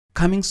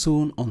Coming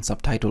soon on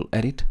Subtitle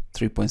Edit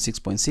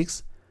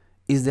 3.6.6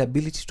 is the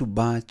ability to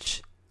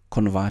batch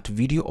convert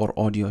video or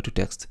audio to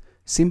text.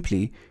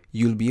 Simply,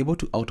 you'll be able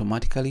to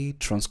automatically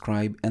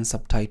transcribe and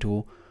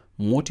subtitle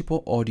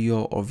multiple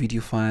audio or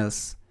video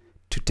files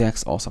to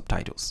text or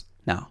subtitles.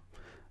 Now,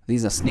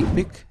 this is a sneak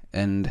peek,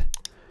 and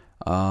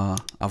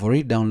I've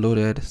already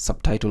downloaded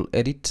Subtitle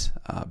Edit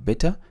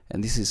BETA,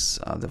 and this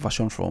is the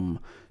version from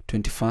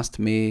 21st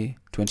May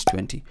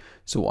 2020.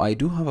 So I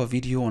do have a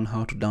video on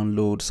how to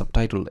download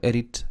Subtitle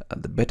Edit,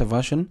 the beta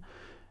version,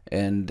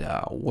 and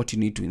what you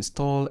need to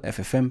install,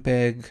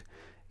 FFmpeg,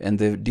 and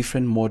the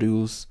different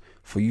modules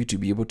for you to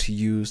be able to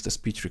use the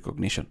speech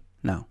recognition.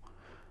 Now,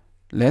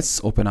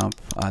 let's open up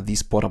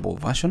this portable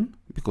version,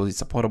 because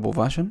it's a portable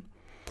version,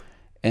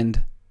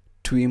 and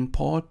to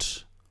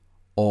import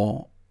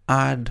or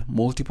add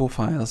multiple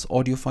files,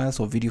 audio files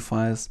or video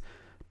files,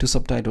 to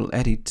Subtitle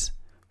Edit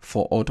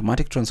for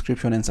automatic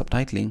transcription and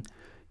subtitling,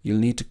 you'll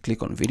need to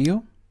click on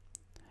video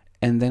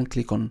and then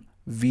click on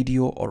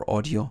video or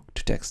audio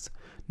to text.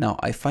 Now,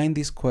 I find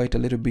this quite a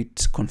little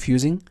bit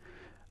confusing.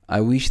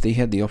 I wish they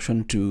had the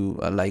option to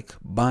like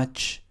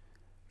batch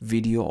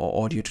video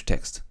or audio to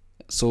text.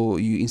 So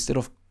you, instead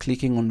of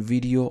clicking on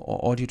video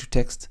or audio to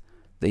text,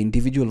 the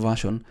individual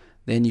version,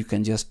 then you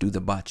can just do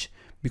the batch,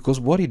 because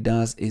what it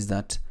does is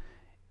that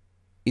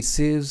it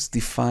saves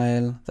the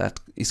file that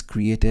is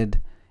created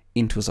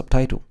into a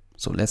subtitle.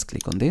 So let's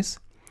click on this.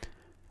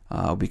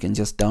 We can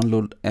just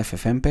download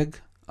FFmpeg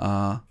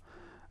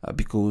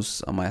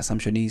because my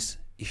assumption is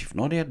if you've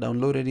not yet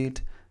downloaded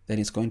it, then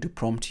it's going to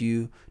prompt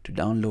you to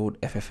download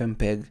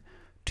FFmpeg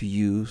to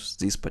use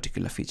this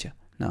particular feature.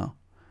 Now,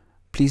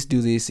 please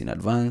do this in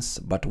advance,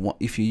 but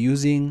if you're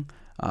using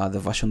the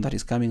version that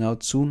is coming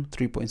out soon,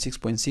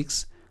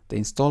 3.6.6, the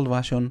installed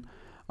version,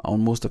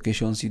 on most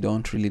occasions you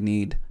don't really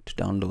need to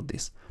download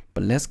this.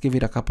 But let's give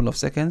it a couple of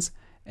seconds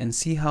and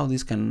see how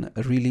this can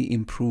really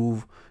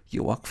improve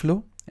your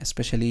workflow,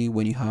 especially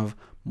when you have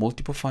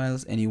multiple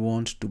files and you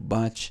want to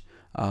batch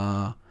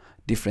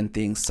different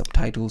things,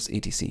 subtitles,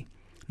 etc.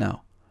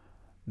 Now,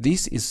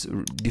 this is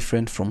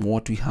different from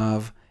what we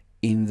have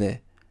in the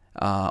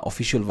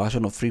official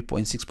version of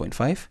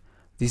 3.6.5.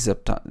 This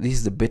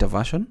is the beta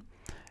version,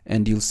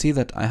 and you'll see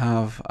that I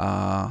have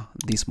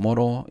this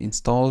model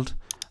installed,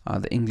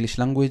 the English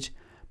language,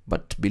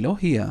 but below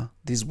here,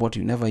 this is what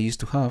you never used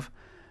to have.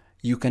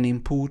 You can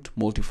input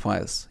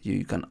multi-files.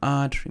 You can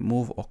add,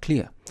 remove, or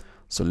clear.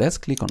 So let's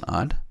click on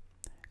add,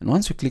 and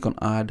once you click on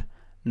add,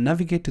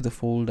 navigate to the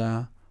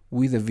folder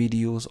with the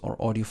videos or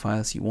audio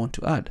files you want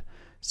to add.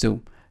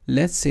 So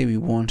let's say we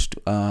want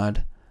to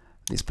add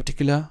this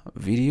particular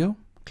video.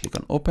 Click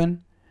on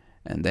open,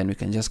 and then we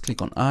can just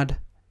click on add.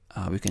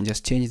 We can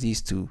just change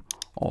these to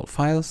all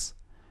files.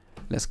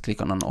 Let's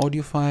click on an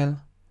audio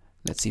file.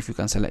 Let's see if we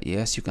can select,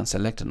 yes, you can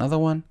select another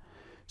one.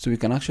 So we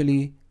can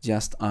actually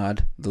just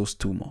add those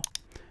two more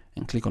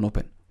and click on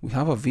open. We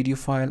have a video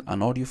file,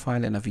 an audio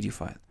file, and a video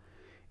file.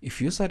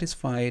 If you're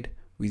satisfied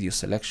with your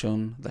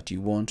selection that you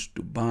want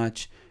to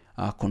batch,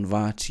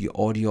 convert your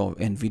audio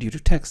and video to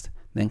text,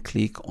 then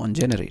click on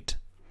generate.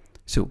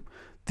 So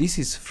this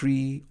is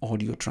free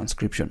audio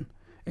transcription,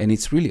 and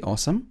it's really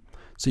awesome.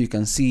 So you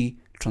can see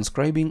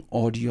transcribing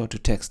audio to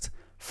text,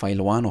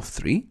 file 1 of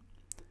 3,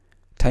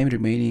 time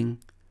remaining,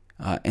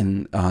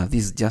 and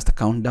this is just a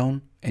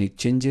countdown, and it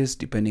changes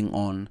depending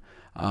on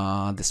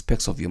the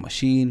specs of your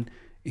machine,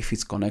 if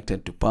it's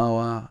connected to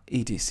power,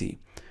 etc.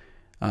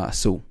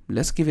 So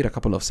let's give it a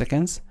couple of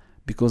seconds,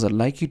 because I'd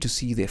like you to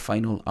see the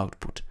final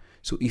output.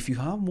 So if you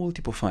have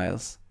multiple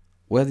files,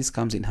 where this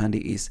comes in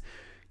handy is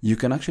you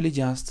can actually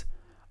just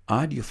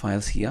add your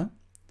files here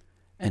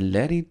and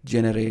let it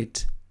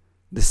generate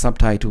the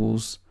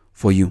subtitles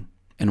for you.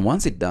 And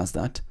once it does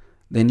that,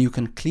 then you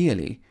can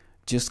clearly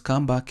just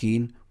come back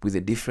in with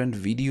the different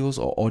videos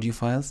or audio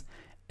files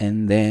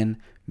and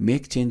then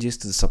make changes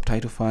to the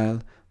subtitle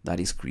file that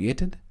is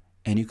created,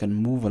 and you can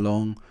move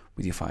along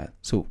with your file.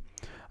 So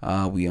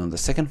we are on the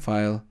second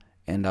file,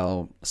 and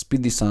I'll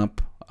speed this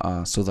up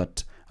so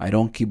that I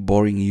don't keep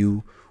boring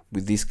you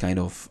with this kind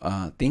of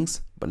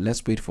things, but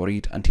let's wait for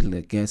it until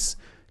it gets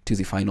to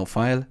the final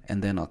file,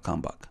 and then I'll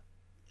come back.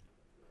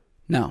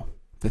 Now,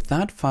 the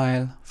third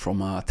file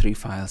from our 3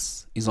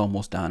 files is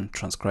almost done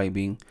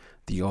transcribing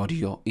the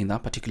audio in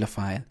that particular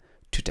file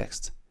to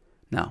text.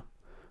 Now,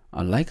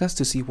 I'd like us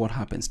to see what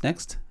happens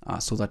next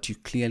so that you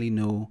clearly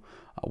know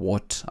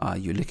what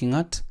you're looking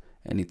at,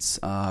 and it's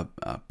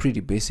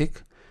pretty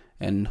basic,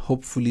 and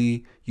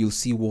hopefully you'll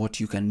see what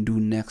you can do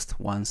next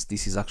once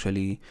this is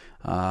actually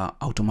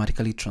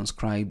automatically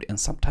transcribed and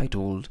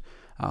subtitled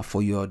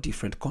for your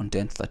different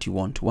content that you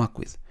want to work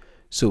with.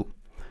 So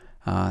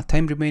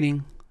time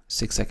remaining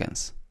 6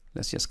 seconds.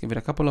 Let's just give it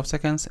a couple of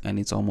seconds, and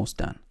it's almost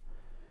done.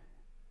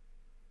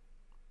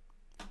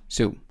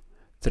 So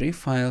 3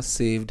 files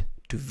saved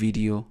to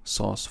video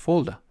source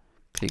folder.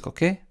 Click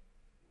OK,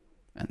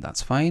 and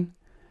that's fine.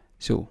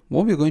 So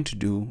what we're going to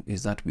do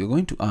is that we're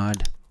going to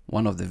add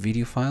one of the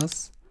video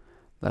files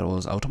that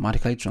was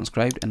automatically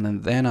transcribed,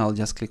 and then I'll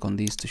just click on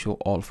this to show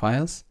all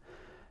files.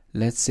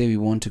 let's say we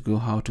want to go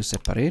how to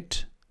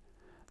separate.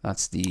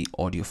 That's the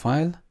audio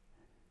file,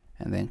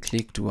 and then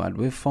click to add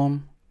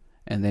waveform,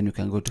 and then you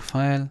can go to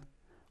file,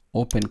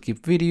 open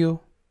keep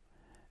video,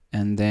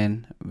 and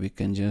then we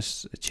can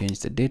just change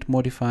the date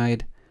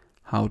modified,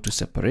 how to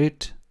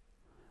separate.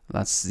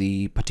 That's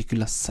the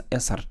particular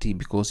SRT,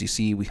 because you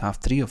see we have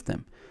 3 of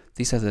them.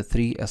 These are the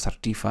 3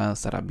 SRT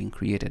files that have been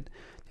created.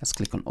 Just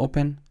click on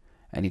open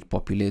and it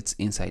populates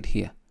inside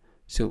here.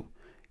 So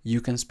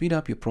you can speed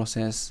up your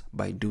process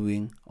by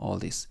doing all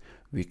this.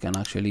 We can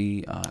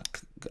actually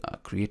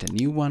create a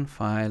new one,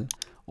 file,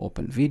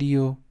 open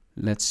video.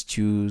 Let's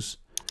choose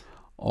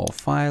all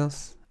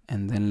files,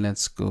 and then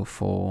let's go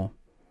for,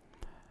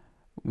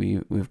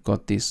 we've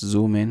got this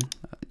zoom in.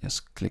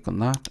 Just click on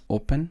that,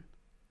 open,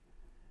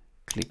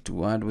 click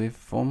to add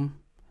waveform,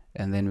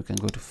 and then we can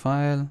go to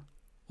file,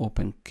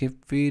 open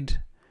keep vid,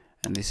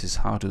 and this is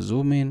how to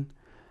zoom in.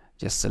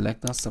 Just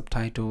select that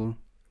subtitle,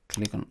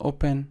 click on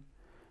open,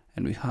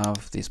 and we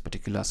have this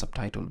particular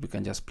subtitle. We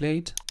can just play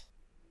it.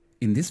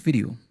 In this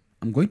video,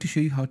 I'm going to show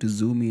you how to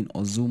zoom in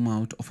or zoom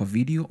out of a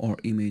video or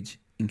image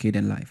in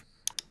Kdenlive.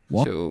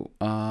 So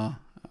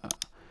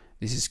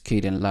this is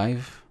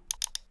Kdenlive.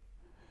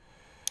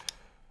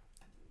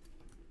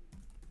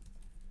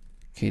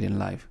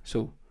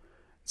 So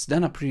it's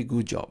done a pretty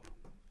good job,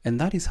 and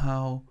that is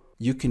how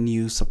you can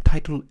use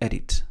subtitle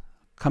edit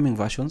coming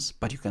versions,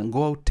 but you can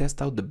go out,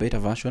 test out the beta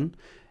version,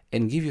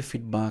 and give your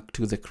feedback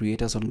to the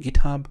creators on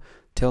GitHub.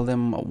 Tell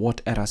them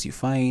what errors you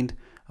find,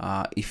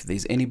 if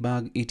there's any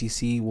bug,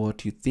 etc.,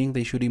 what you think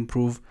they should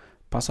improve.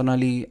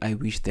 Personally, I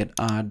wish they'd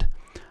add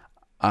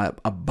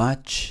a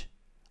batch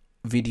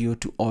video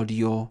to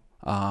audio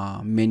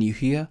menu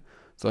here,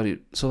 so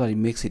that it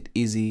makes it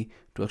easy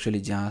to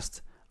actually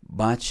just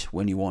batch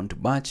when you want to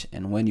batch,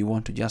 and when you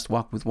want to just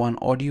work with one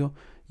audio,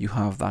 you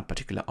have that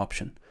particular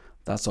option.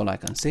 That's all I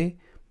can say,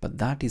 but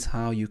that is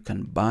how you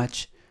can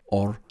batch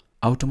or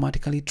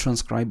automatically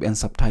transcribe and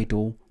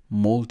subtitle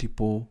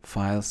multiple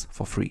files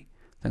for free.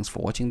 Thanks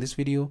for watching this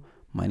video.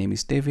 My name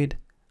is David.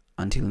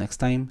 Until next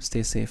time,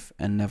 stay safe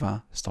and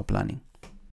never stop learning.